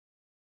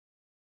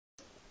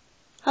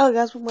Hello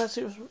guys, welcome back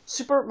to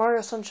Super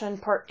Mario Sunshine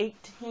Part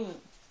 18.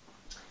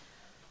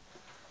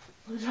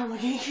 We're on my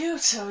GameCube,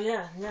 so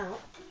yeah, now,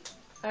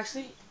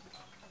 actually,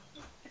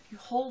 if you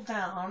hold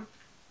down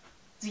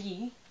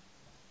D,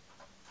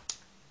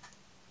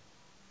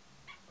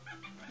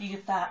 you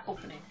get that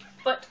opening.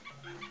 But,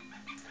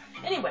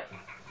 anyway,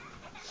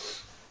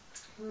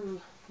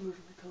 move my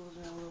pillows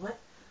around a little bit.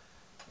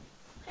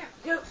 There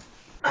we go.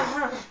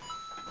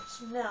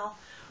 So now,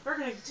 we're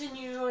going to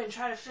continue and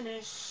try to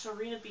finish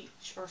Arena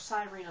Beach, or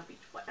Cyrena Beach,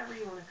 whatever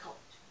you want to call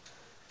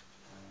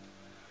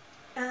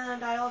it.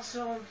 And I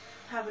also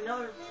have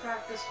another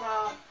practice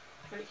spot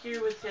right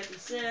here with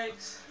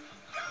 56.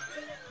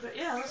 But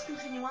yeah, let's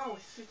continue on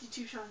with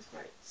 52 Shine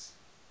Sprites.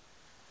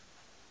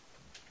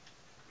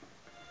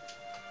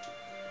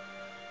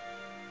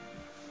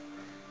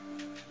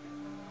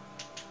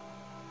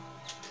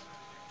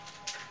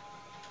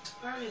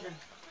 Alrighty then.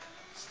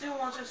 Still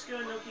wants us to go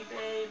to Noki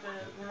Bay,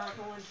 but we're not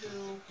going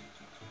to.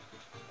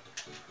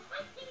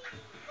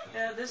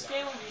 This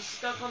game will be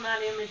stuck on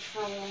that image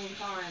for a long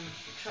time.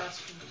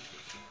 Trust me.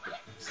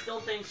 It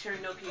still thinks you're in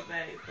Noki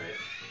Bay, but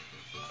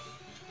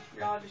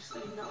you're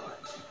obviously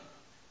not.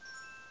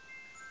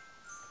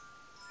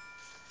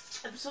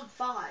 Episode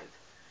 5.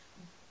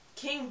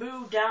 King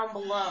Boo Down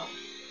Below.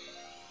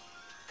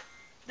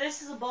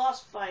 This is a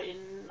boss fight,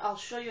 and I'll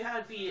show you how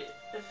to beat it.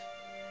 If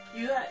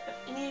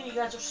any of you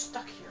guys are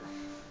stuck here,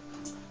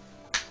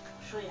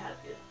 I'll show you how to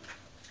beat it.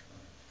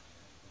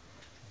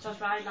 Trust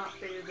me, I had not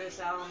figured this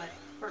out on my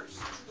first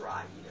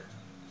try either.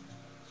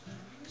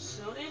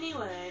 So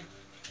anyway,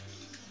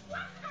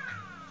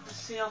 let's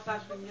see how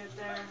fast we can get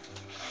there.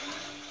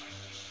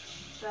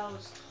 That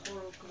was a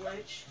total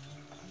glitch.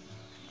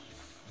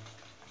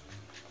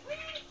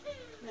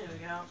 There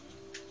we go.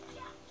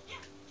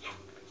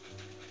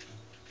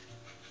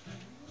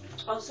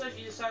 Also, if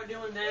you start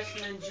doing this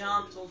and then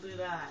jump, we'll do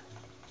that.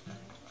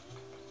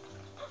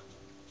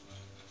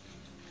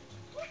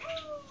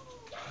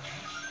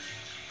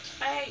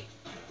 Hey!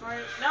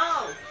 Mario,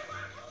 no!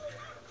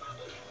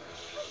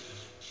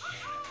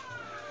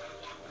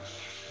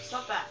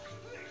 Stop that.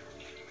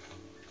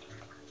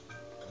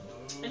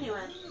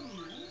 Anyway.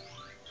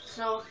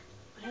 So,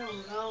 here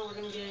we go. We're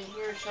gonna get in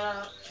here. Shut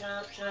up, shut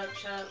up, shut up,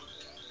 shut up.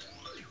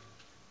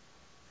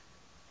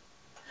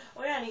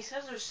 Oh yeah, and he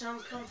says there's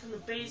sounds coming from the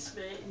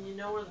basement, and you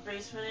know where the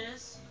basement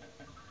is?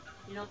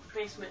 You know what the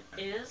basement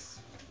is?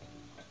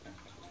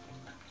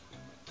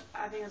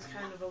 I think it's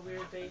kind of a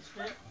weird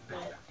basement,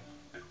 but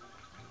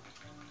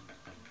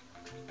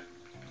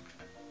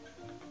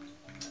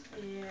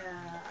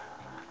yeah.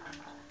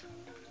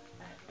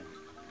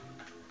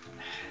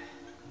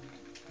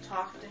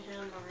 Talk to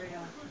him,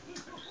 Mario.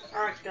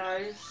 Alright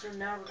guys, so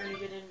now we're gonna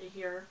get into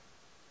here.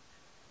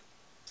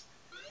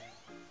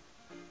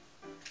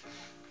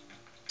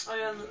 Oh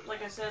yeah,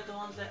 like I said, the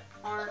ones that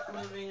aren't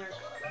moving are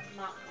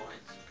not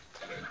coins.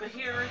 But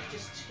here,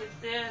 just hit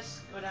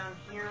this, go down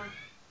here,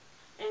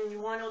 and you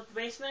wanna know what the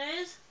basement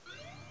is?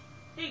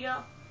 Here you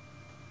go.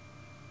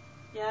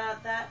 Yeah,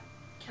 that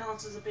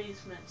counts as a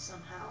basement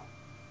somehow.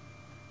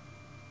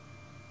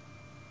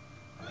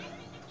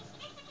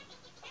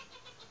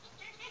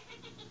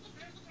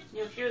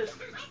 You'll hear this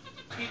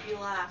creepy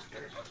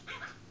laughter.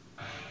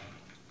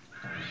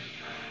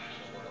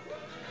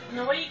 And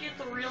the way you get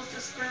the reels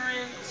to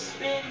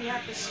spin, you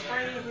have to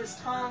spray his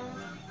tongue,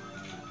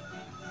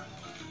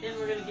 and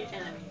we're gonna get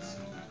enemies.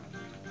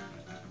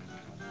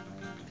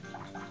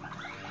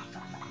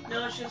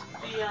 No, it's just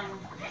the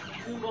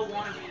Goomba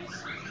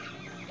wannabes.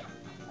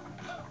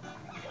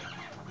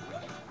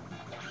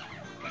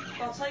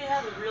 I'll tell you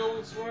how the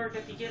reels work.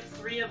 If you get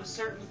 3 of a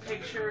certain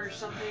picture or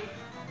something,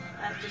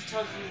 that just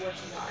tells you what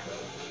you got.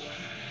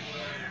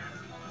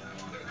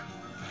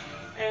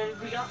 And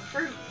we got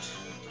fruit.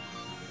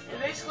 And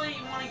basically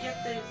you want to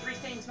get the 3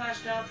 things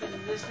mashed up, and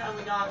this time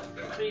we got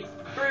 3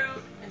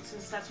 fruit, and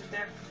since that's right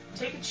there,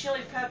 take a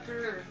chili pepper,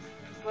 or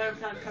whatever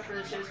kind of pepper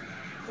this is,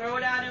 throw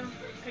it at him,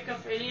 pick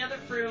up any other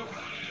fruit,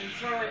 and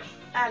throw it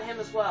at him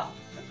as well.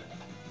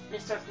 And he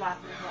starts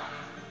laughing as well.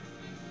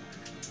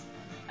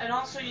 And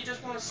also you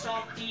just want to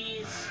stop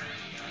these.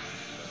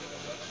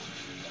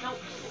 Nope.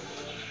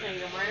 There you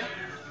go, Mario.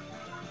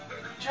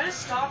 Try to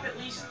stop at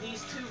least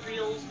these 2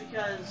 reels,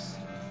 because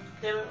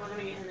damn it, we're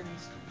gonna get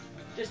enemies.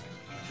 Just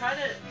try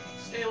to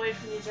stay away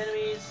from these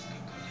enemies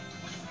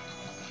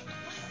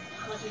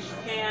as much as you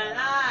can.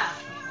 Ah!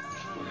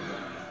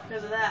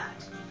 Because of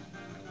that.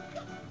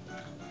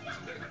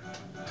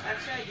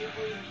 Actually, I do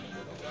believe.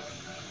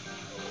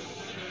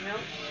 There we go.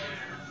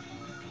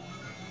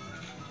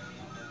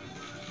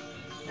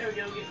 There we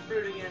go, get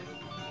fruit again.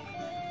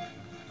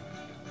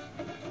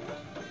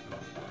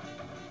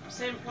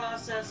 Same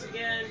process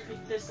again,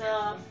 pick this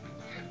up.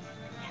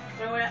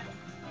 Throw it at.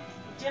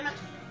 Damn it!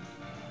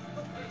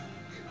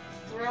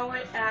 Throw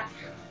it at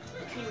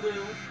King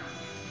Boo.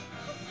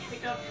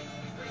 Pick up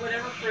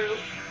whatever fruit.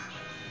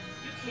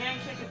 You can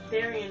kick a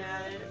Therian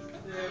at it,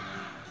 but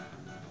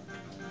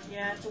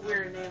yeah, it's a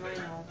weird name, I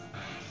know.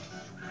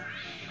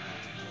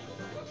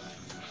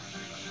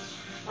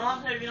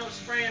 Often if you don't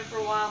spray them for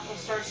a while, they'll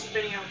start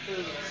spitting out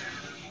food.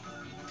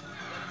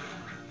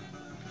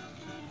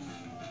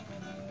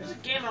 There's a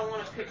game I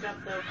want to pick up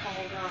though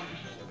called,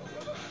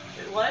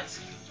 wait, what?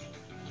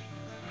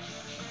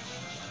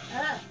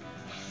 Ah.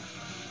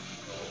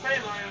 Spray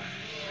Mario.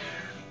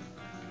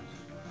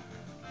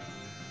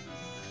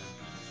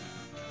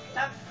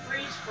 That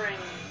freeze frame.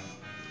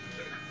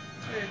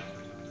 Here.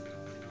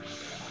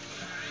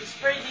 You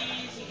spray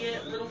these, you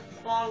get little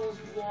bottles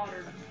of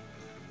water.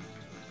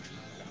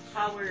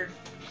 How weird.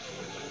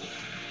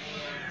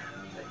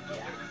 But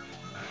yeah.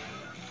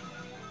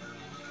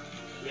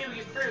 Yeah, we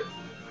get fruit.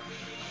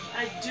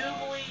 I do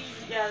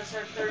believe, yeah, this is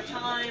our third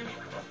time.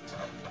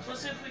 So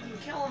let's see if we can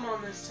kill him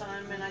on this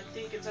time, and I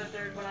think it's our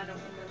third, but I don't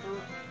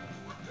remember.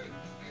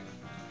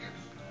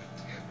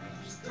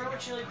 Just throw a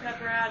chili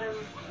pepper at him.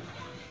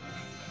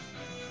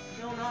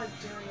 No, not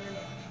durian.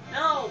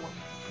 No!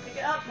 Pick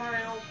it up,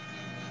 Mario.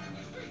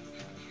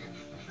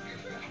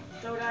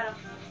 Throw it at him.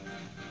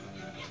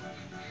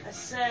 I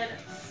said,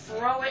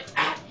 throw it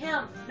at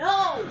him.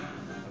 No!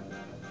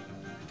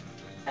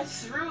 I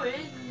threw it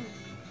and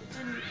it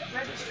didn't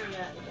register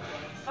yet.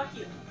 Fuck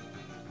you.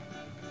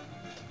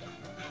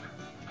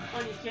 Oh,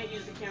 and you can't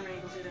use the camera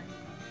angles either.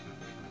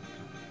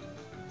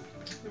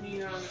 When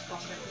you're on this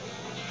boss fight.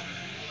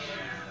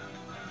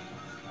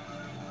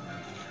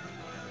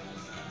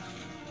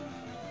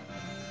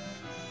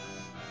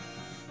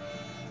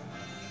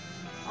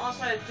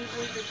 Also, I do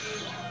believe if you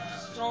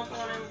stomp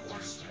on him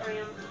or spray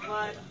him with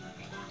blood,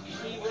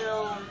 he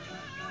will...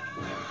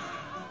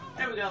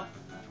 There we go.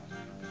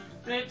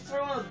 But if you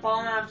throw one of the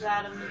bomb abs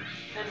at him,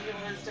 then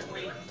he'll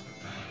instantly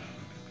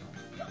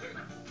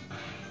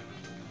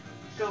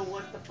go,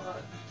 what the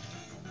fuck?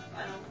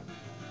 I don't...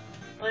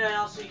 Oh yeah, and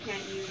also you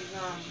can't use,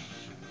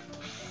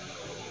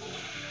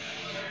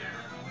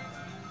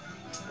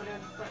 whatever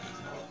the fuck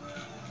it's called.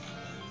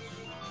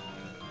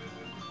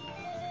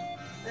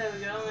 There we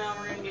go, now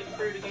we're gonna get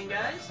fruit again,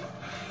 guys.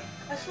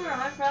 I swear,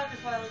 my practice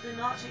battle did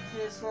not take me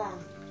this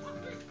long.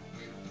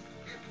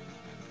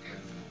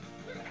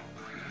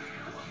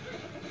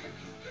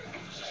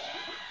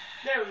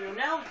 There we go,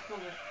 now we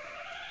killed it.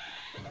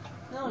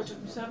 No, it took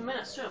me 7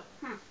 minutes, too.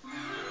 And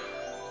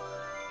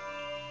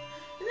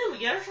then we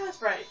get our shot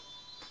sprite.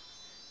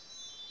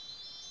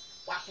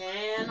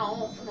 Whacking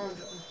off. No, I'm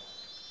joking.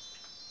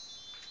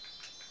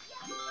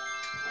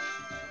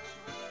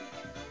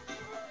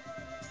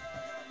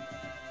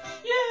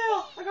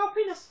 Yeah! I got a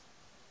penis.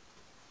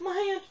 In my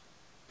hand.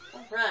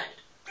 Alright.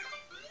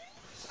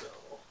 So,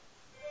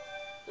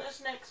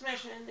 this next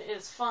mission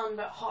is fun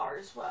but hard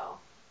as well.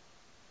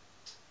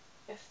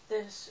 If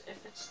it's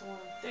the one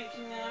I'm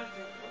thinking of,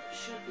 and what it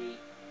should be.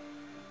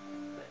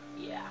 But,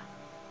 yeah.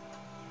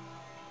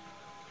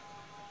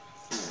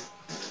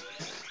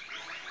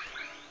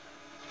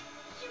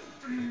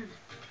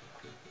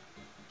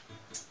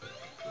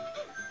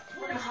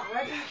 We're gonna hop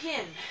right back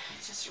in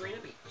to Serena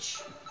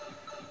Beach.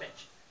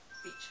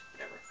 Beach,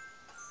 whatever.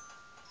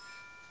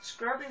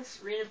 Scrubbing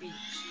Serena Beach.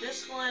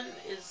 This one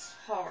is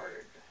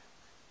hard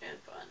and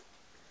fun.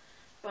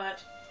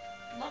 But,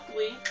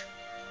 luckily,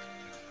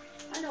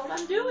 I know what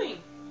I'm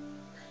doing.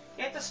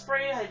 You have to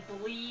spray, I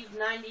believe,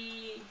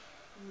 99...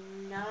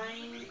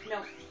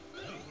 No.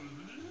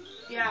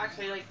 Yeah,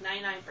 actually, like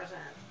 99%.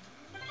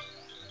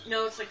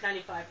 No, it's like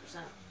 95%.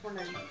 Or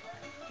 90.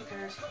 Who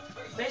cares?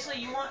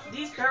 Basically, you want...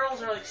 These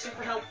barrels are, like,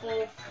 super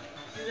helpful.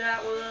 Do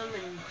that with them,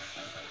 and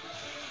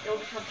it'll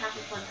become happy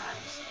fun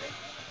times. But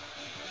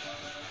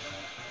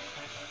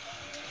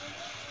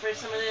spray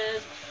some of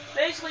this.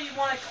 Basically, you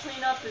want to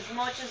clean up as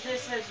much of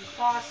this as you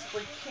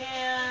possibly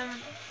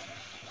can.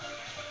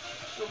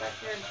 Go back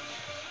there.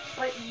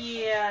 But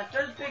yeah, if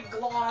they're big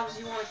globs,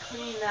 you want to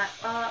clean that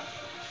up.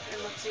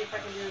 And let's see if I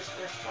can do this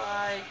first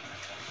try.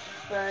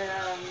 But,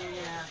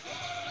 yeah.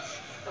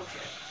 Oh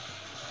shit.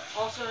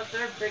 Also, if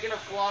they're big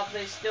enough globs,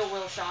 they still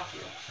will shock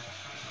you.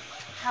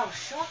 How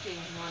shocking!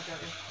 No, I'm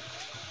joking.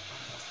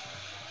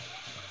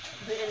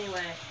 But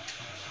anyway,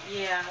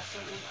 yeah, so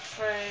let's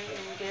try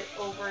and get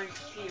over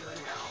here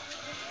now.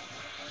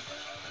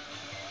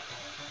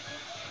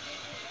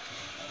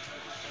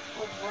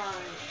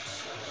 Alright.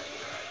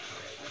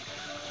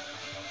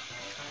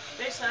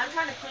 Basically, I'm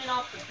trying to clean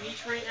off the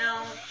beach right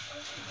now.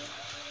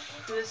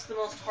 This is the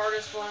most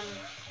hardest one.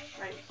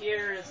 Right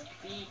here is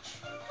the beach.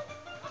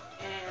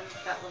 And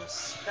that little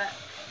speck.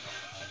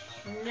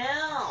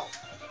 Now,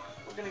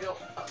 we're gonna go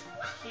up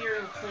here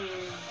and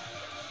clean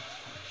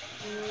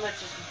as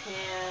much as we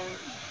can.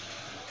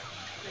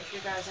 If you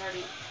guys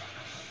already...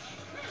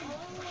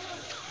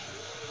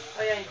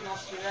 Oh yeah, you can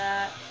also do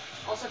that.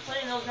 Also,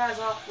 cleaning those guys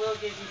off will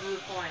give you blue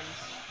coins.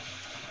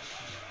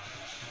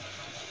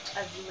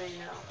 As you may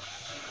know.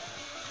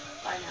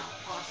 By now,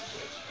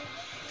 possibly.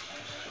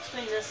 Let's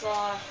clean this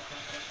off.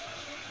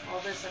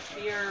 All this up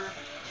here.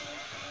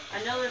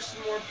 I know there's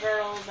some more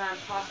barrels I'm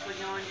possibly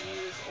going to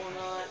use or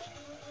not.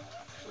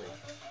 Actually,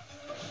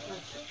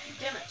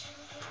 damn it.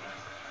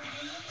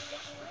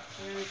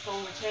 I'm going to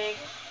refill the tank.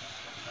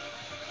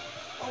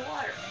 Oh,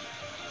 water.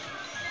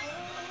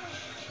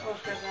 Oh,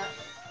 let's grab that.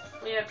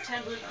 We have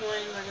 10 blue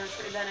coins. I'm going to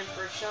trade that in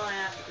for a shine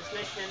after this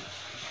mission.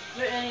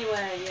 But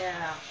anyway,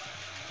 yeah.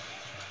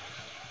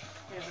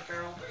 Here's a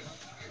barrel.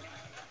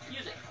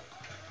 Use it.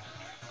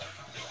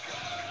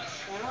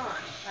 What's going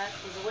on? That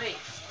was a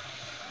waste.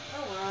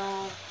 Oh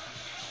well.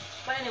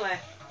 But anyway.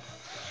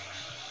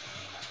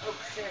 Oh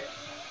shit.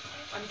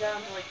 I'm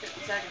down to like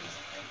 50 seconds.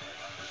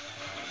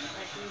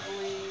 I do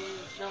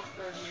believe... Nope,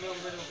 there's a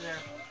little bit over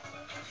there.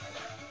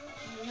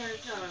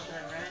 There's none over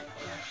there, right?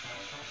 Yeah.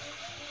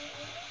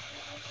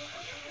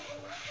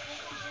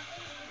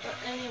 But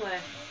anyway.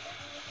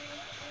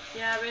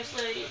 Yeah,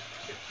 basically...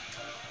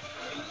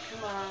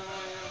 Come on,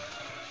 Wario.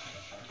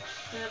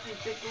 Clean up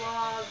these big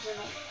blobs and...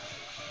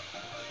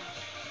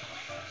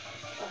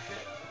 Oh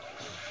shit.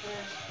 Oh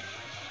shit.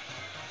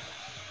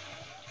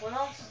 What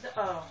else is there?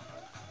 Oh.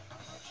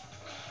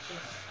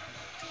 This.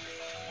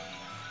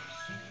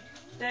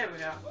 There we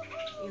go.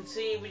 You can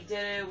see we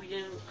did it. We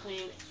didn't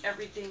clean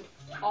everything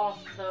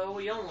off though.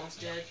 We almost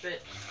did,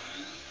 but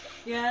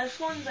yeah, this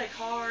one's like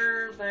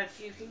hard, but if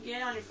you can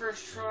get it on your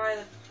first try,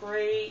 that's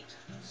great.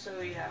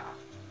 So yeah.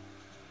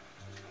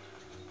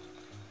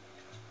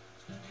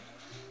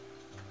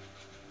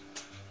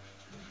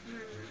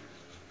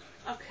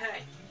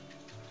 Okay.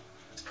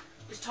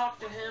 Just talk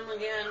to him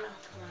again.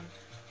 Come on,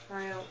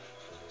 Mario.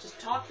 Just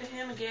talk to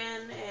him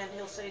again, and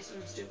he'll say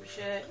some stupid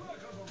shit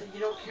that you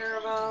don't care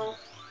about,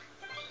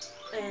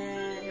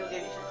 and he'll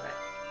give you something back.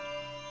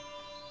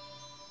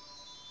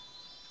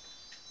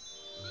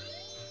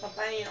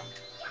 Ba-bam.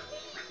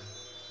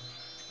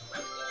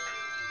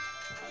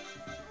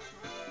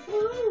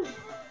 Woo!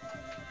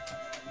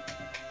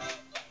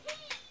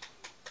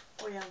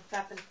 Oh yeah, I'm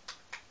fapping.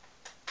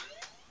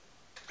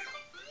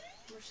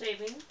 We're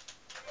saving.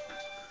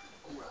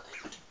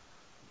 Alright.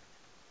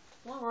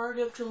 Well, we're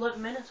already up to 11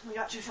 minutes and we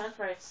got 2 shine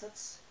sprites.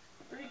 That's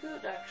pretty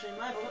good, actually, in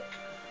my book.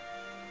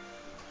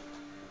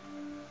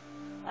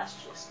 That's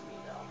just me,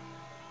 though.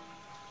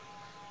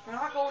 We're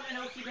not going to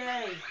Noki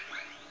Bay.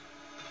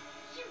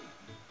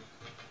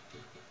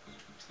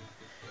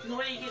 The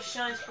way you get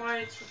shine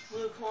sprites with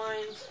blue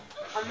coins,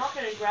 I'm not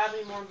going to grab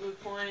any more blue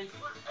coins.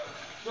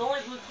 The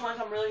only blue coins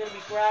I'm really going to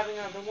be grabbing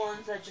are the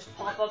ones that just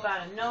pop up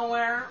out of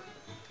nowhere.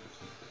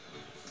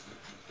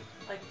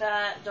 Like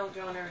that. Don't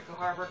go in Eriko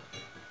Harbor.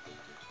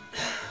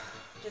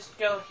 Just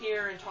go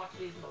here and talk to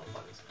these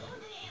motherfuckers.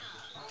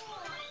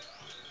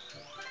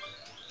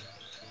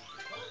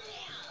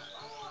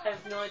 I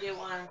have no idea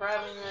why I'm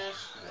grabbing this,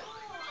 but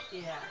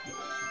yeah.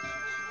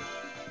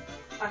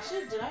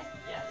 Actually, did I?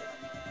 Yeah, I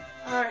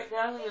did. Alright,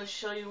 guys, I'm going to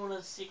show you one of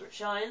the secret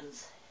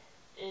shines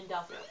in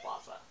Delphino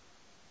Plaza.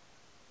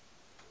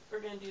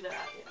 We're going to do that,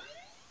 yeah.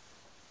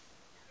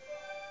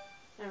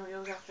 There we go,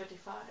 we got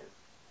 55.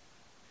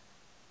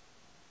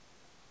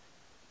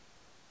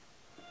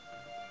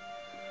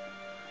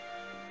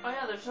 Oh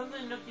yeah, there's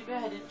something in Noki Bay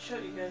I didn't show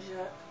you guys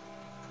yet.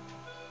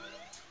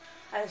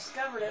 I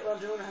discovered it while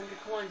doing 100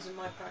 coins in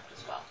my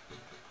practice file.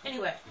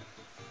 Anyway.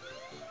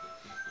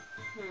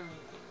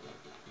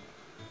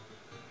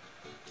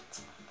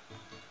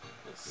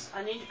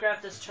 I need to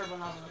grab this turbo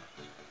nozzle.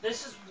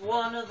 This is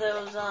one of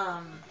those,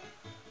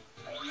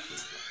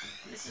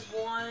 this is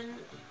one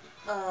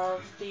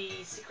of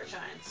the secret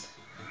shines.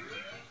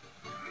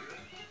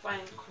 If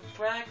I'm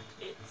correct,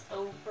 it's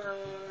over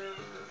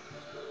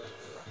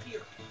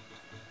here.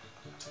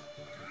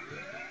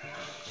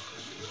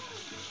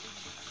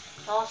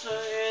 Also,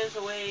 there is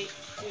a way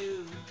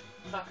to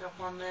fuck up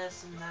on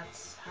this, and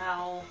that's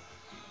how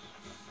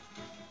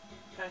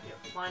gotta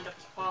get lined up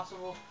as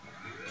possible.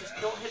 Just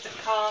don't hit the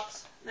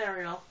cops. There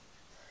we go.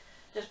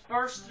 Just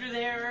burst through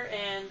there,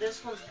 and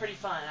this one's pretty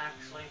fun,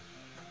 actually.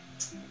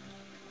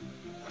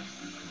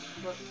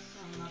 But,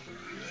 oh, nothing.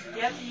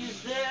 You have to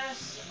use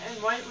this,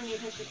 and right when you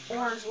hit the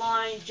orange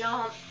line,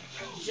 jump,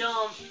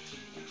 jump.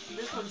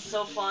 This one's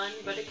so fun,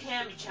 but it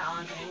can be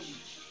challenging.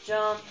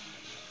 Jump,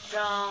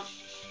 jump.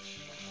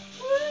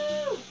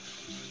 Woo!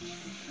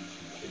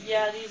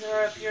 Yeah, these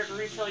are up here to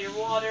refill your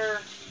water.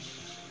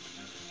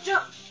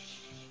 Jump!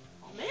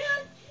 Oh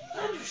man,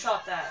 I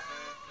undershot that.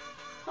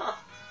 Huh,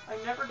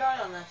 I've never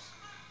died on this.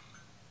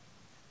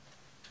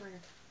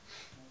 Weird.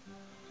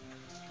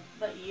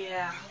 But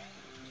yeah.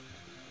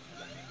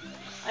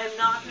 I am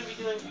not going to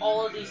be doing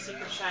all of these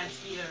secret shines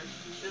either.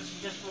 This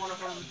is just one of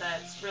them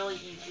that's really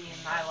easy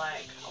and I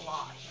like a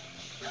lot.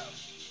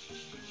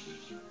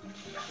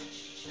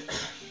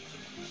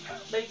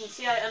 But you can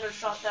see I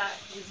undershot that.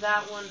 Use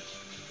that one.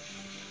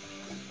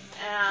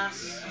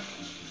 Ass.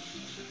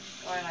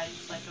 Why did I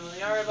just let go of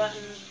the R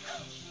button?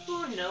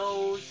 Who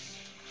knows?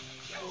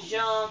 And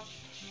jump.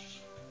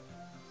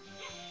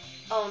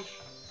 Owned.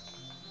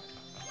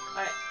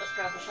 Alright, let's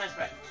grab the shine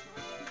sprite.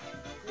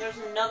 There's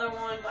another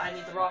one, but I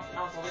need the rocket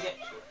nozzle to get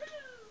to it.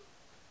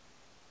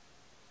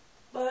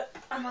 But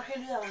I'm not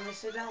going to do that one. I'm going to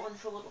save that one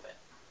for a little bit.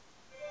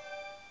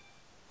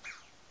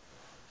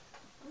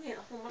 I'm getting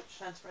a whole bunch of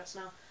shine sprites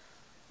now.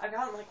 I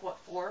got like, what,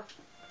 4?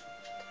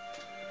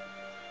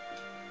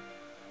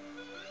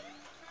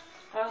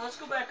 Alright, let's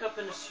go back up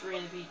into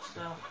Serena Beach,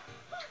 though.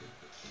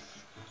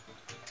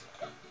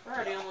 We're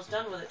already almost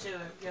done with it too.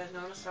 If you guys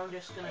noticed, I'm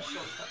just gonna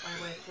shortcut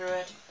my way through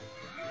it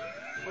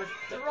with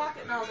the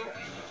rocket nozzle.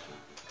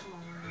 Come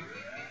on, Mario.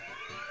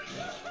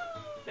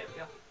 There we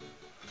go.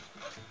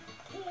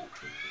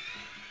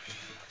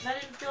 I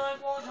didn't feel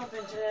like wall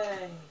jumping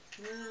today.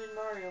 Neither did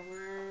Mario.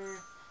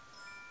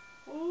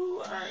 Ooh,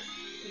 alright.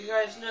 You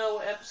guys know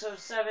what episode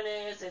 7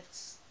 is.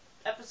 It's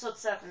episode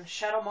 7.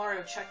 Shadow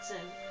Mario checks in.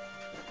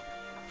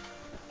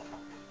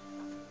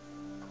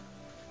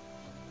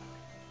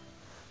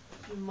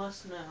 You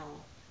must know.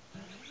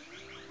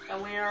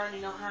 And we already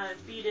know how to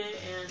beat it,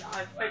 and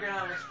I figured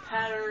out its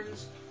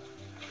patterns.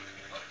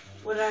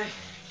 When I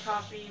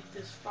copied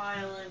this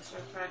file and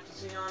started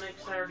practicing on it,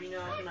 because I already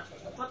know I can...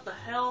 What the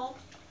hell?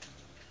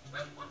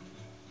 Well,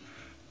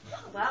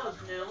 that was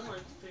new.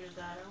 Let's figure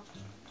that out.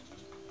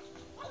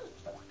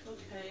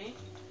 Okay.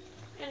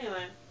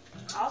 Anyway,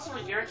 I also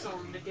went yard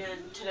selling again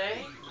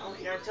today. I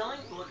went yard selling,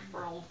 looking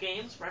for old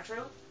games,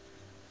 retro.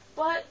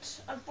 But,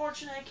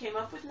 unfortunately, I came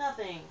up with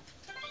nothing.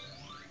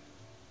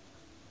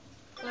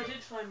 But I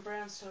did find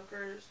Bram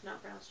Stoker's,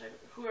 not Bram Stoker,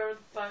 whoever the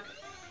fuck,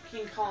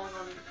 King Kong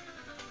on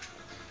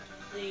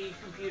the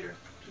computer,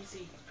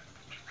 PC.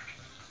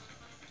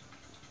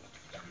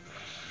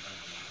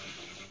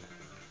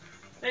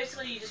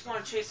 Basically, you just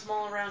want to chase them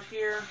all around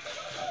here.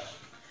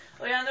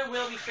 Oh yeah, and there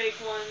will be fake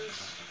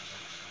ones.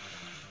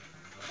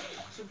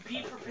 So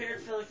be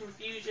prepared for the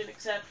confusion,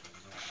 except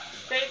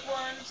fake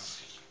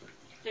ones,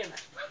 damn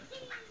it.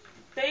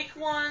 Fake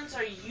ones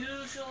are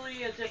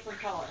usually a different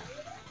color.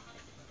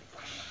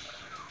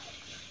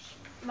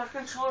 My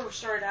controller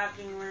started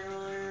acting weird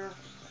earlier.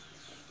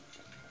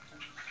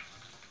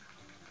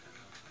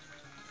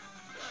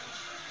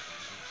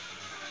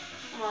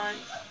 Come on.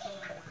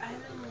 I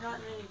haven't even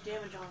gotten any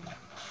damage on him.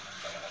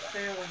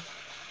 Barely.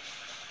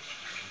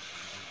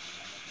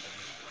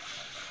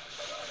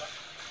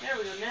 There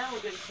we go, now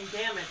we're getting some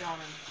damage on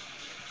him.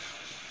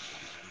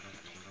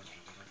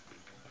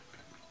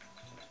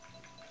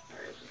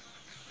 Where is he?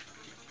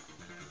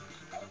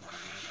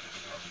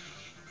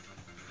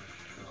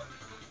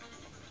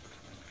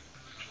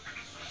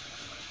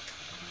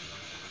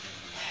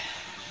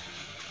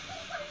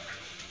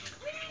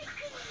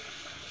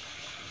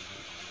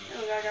 There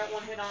we go, I got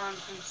one hit on him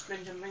from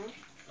spin jumping.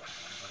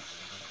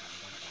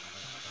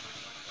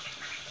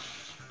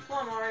 Come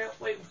on, Mario.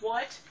 Wait,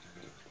 what?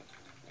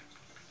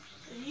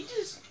 Did he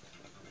just...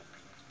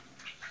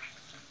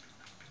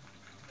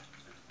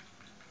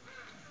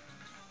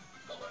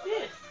 He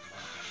did.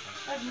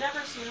 I've never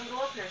seen him go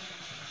up here.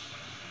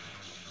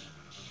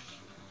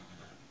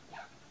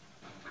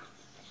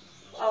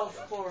 Oh, of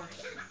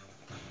course.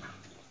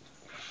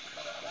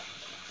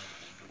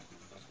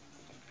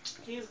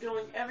 He's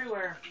going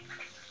everywhere.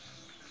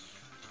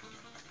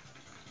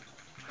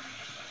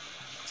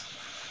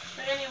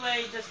 But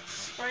anyway, just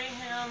spray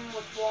him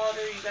with water.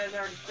 You guys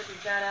already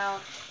figured that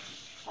out.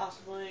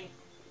 Possibly.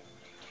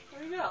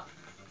 There you go.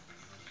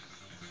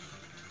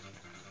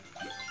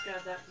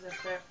 Got that because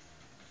that's there.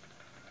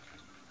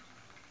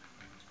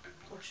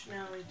 Which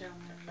now he's down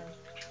there again.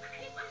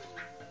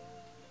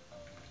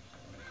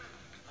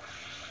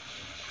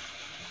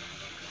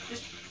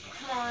 Just,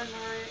 come on,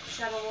 Mario.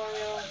 Shadow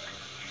Mario.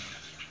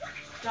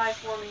 Die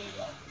for me.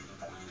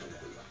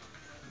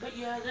 But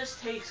yeah, this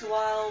takes a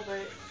while,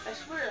 but I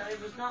swear I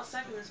was not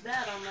second as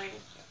bad on my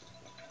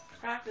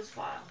practice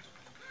file.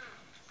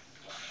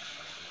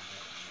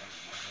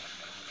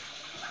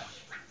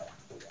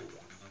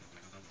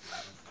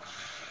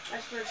 I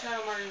swear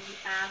Shadow Mario's an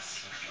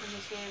ass in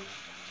this game.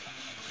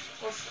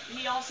 Well,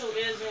 he also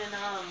is in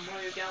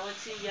Mario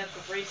Galaxy. You have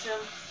to race him.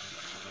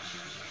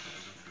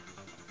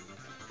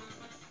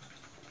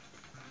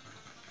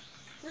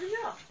 Where'd he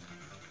go?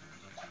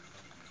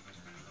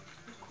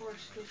 Of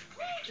course, he goes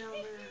down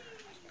there.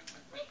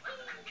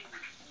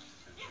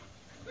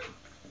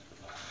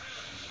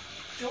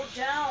 Go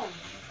down!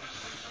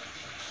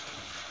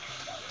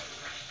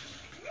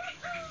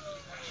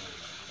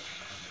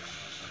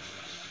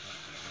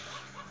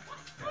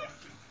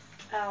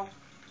 Ow.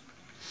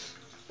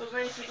 But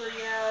basically,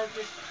 yeah,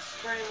 just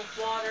spray him with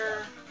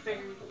water.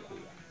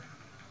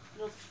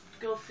 No,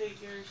 go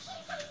figures.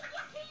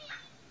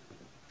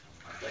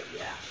 But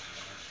yeah.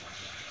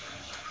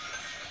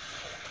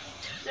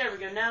 There we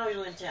go, now we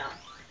went down.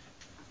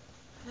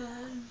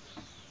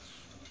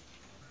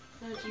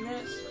 19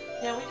 minutes.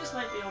 Yeah, we just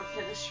might be able to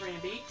finish Serena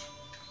Beach.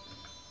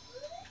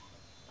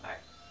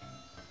 Alright.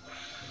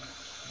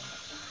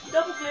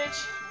 Double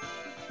glitch.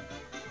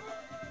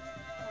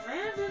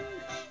 Man, I didn't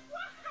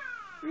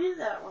read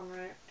that one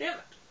right. Damn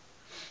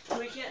it.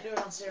 We can't do it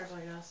on stairs,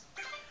 I guess.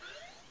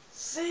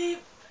 Save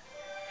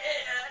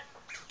and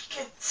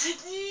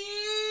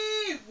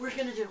continue. We're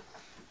gonna do.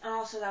 And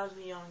also, that was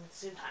me yawning at the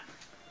same time.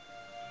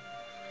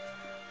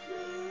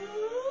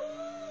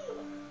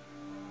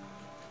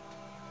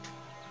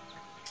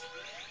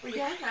 But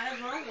yeah, guys,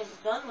 we're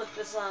almost done with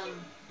this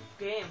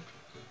game.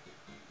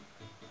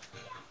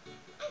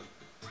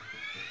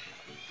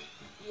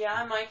 Yeah,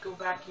 I might go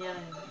back in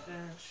and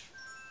finish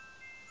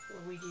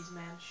Luigi's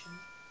Mansion.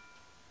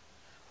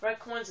 Red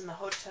coins in the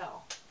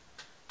hotel.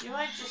 You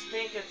might just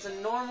think it's a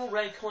normal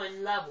red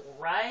coin level,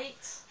 right?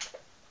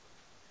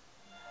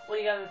 Well,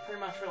 you gotta be pretty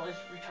much really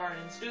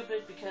retarded and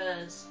stupid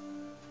because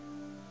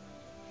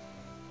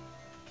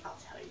I'll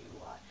tell you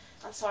why.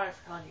 I'm sorry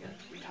for calling you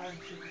retarded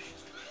and stupid.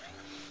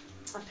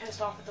 I'm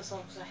pissed off at this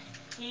level because I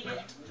hate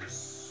it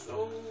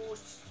so much.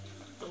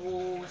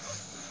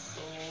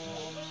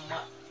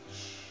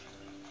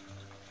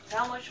 It's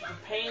how much of a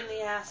pain in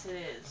the ass it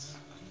is.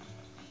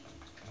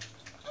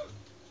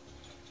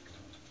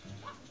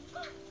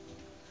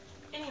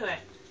 Anyway.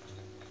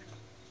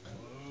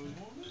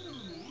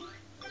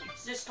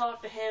 Just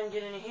talk to him,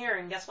 get in here,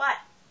 and guess what?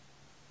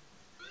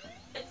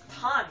 It's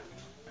timed.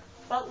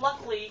 But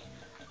luckily,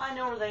 I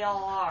know where they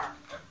all are.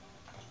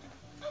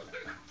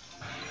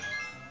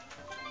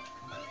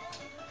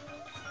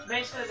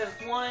 Basically,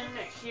 there's one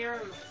here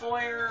in the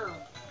foyer, or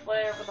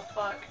whatever the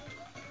fuck.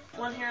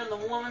 One here in the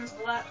woman's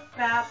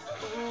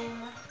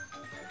bathroom.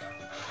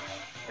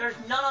 There's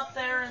none up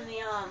there in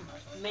the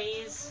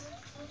maze.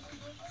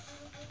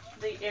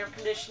 The air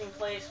conditioning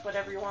place,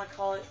 whatever you want to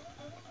call it.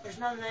 There's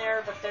none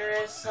there, but there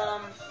is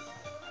some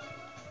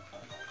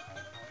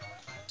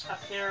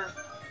up here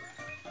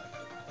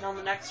and on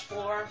the next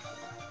floor.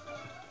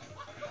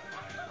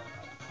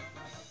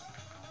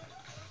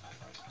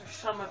 There's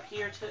some up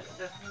here too.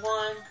 There's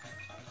one.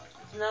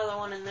 There's another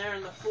one in there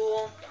in the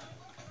pool.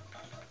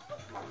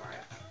 Come on, Mario.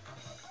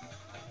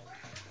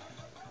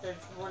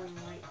 There's one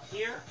right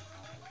here.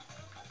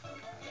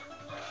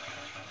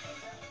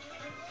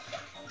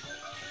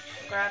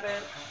 Grab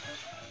it.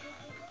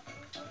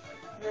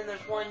 And then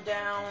there's one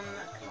down.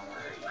 Come on, where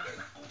are you?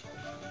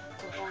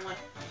 There's one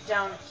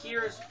down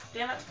here.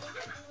 Damn it.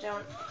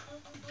 Down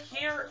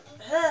here.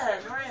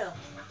 Mario.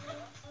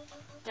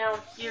 Down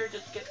here to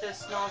get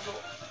this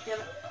nozzle. Damn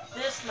it.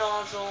 This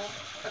nozzle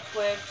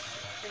equipped.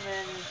 And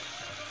then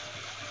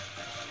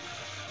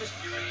just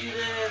do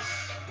this.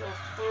 Go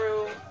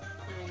through.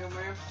 There you go,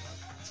 Mario.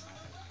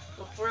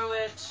 Go through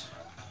it.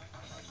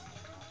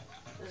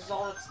 This is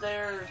all that's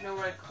there. There's no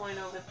red coin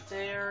over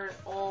there at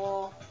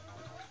all.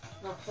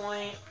 No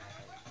point.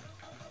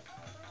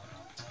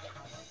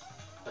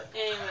 But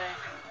anyway.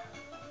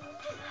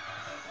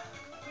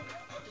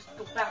 Just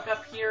go back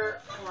up here.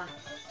 Come on.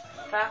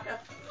 Back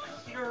up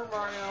here,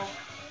 Mario.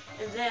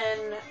 And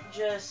then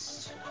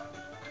just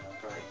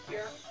right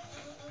here.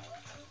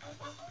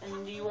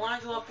 And you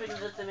want to go up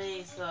into the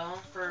maze though,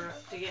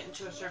 to get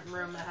into a certain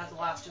room that has the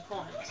last 2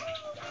 coins.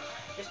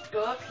 Just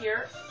go up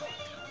here.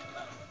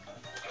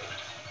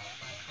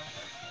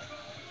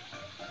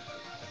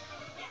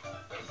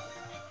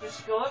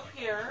 Just go up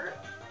here.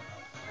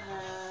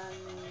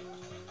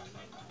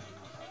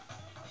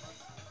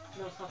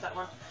 No, it's not that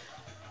one.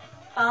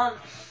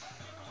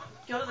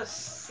 Go to the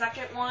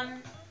second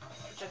one,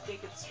 which I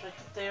think it's right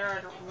there.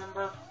 I don't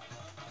remember.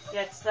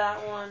 Yeah, it's that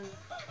one.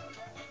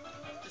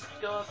 Just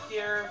go up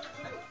here,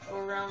 go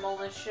around all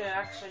this shit.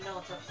 Actually, no,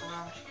 it's up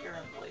around here,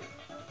 I believe.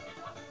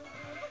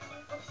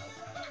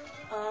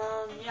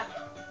 Yeah.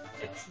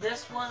 It's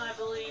this one, I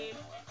believe.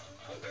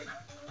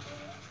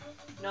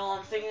 No,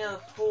 I'm thinking of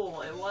the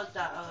pool. It was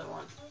that other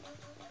one.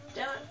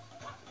 Damn it.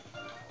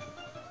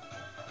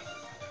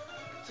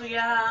 So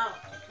yeah,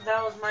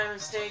 that was my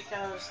mistake.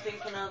 I was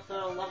thinking of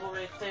the level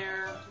right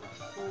there with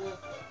the pool.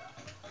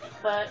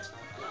 But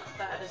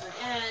that isn't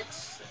it.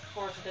 Of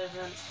course it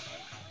isn't.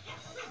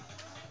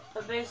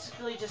 But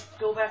basically, just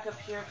go back up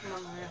here. Come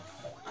on, Mario.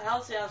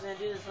 Honestly, I was going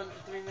to do this under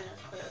 3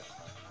 minutes, but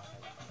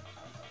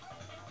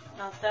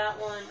not that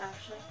one,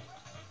 actually.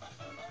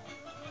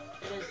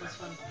 It is this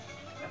one,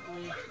 I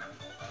believe.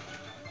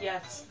 Yeah,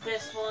 it's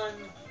this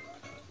one.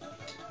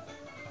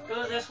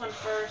 Go to this one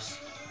first.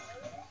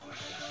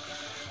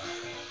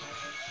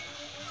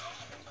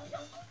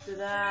 Do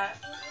that.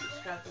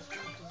 Just grab this one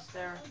because it's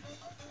there.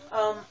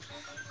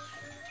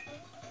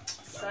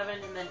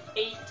 7 and then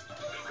 8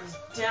 is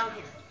down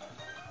here.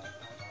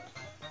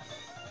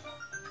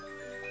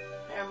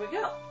 There we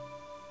go.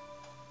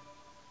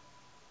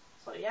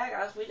 So yeah,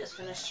 guys, we just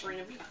finished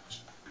Serena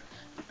Beach.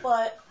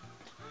 But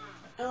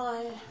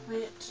I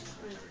made it to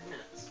 23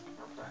 minutes.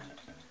 Alright.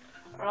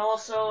 And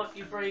also, if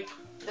you break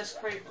this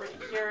crate right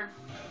here,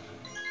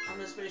 on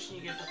this mission,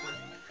 you get the free.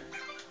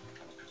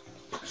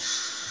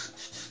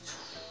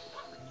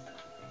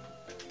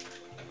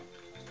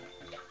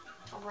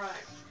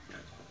 Alright.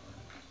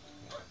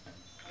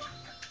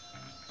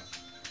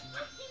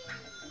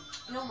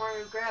 No,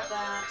 Mario, grab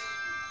that.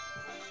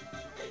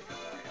 There you go,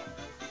 Mario.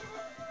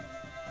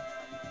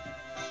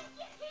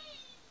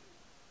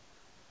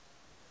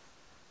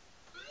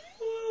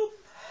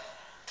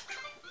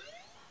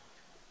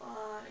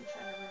 I'm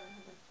trying to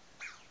remember.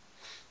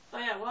 Oh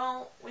yeah,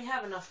 well, we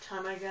have enough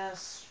time, I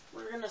guess.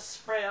 We're gonna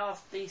spray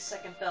off the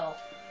second bell.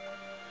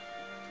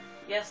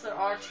 Yes, there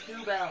are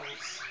 2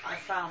 bells. I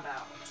found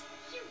out.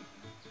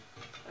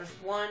 There's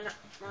one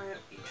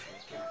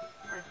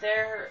right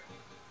there,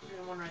 and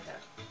then one right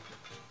there.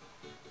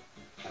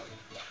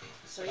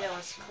 So yeah,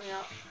 let's clean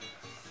up.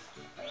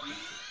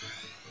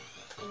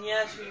 And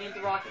yes, we need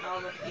the rocket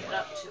nozzle to get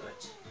up to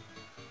it.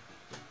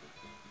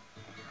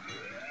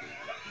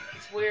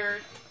 It's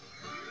weird.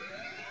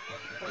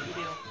 what you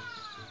do.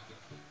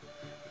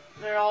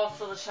 There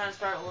also the shine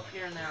star will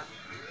appear in there.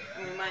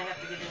 And we might have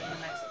to get it in the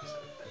next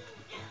episode, but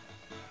yeah.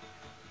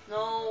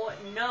 No,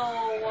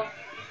 no.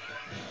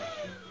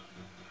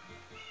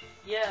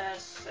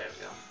 Yes, there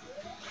we go.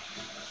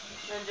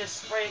 Then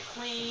just spray it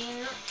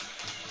clean.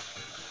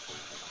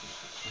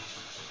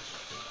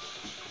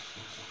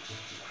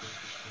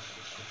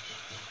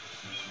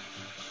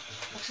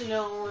 Actually,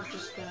 no, we're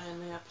just gonna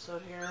end the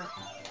episode here.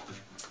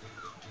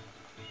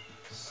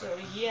 So,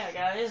 yeah,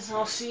 guys,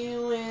 I'll see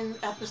you in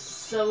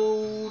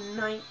episode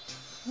 19.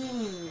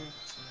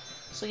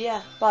 So,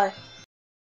 yeah, bye.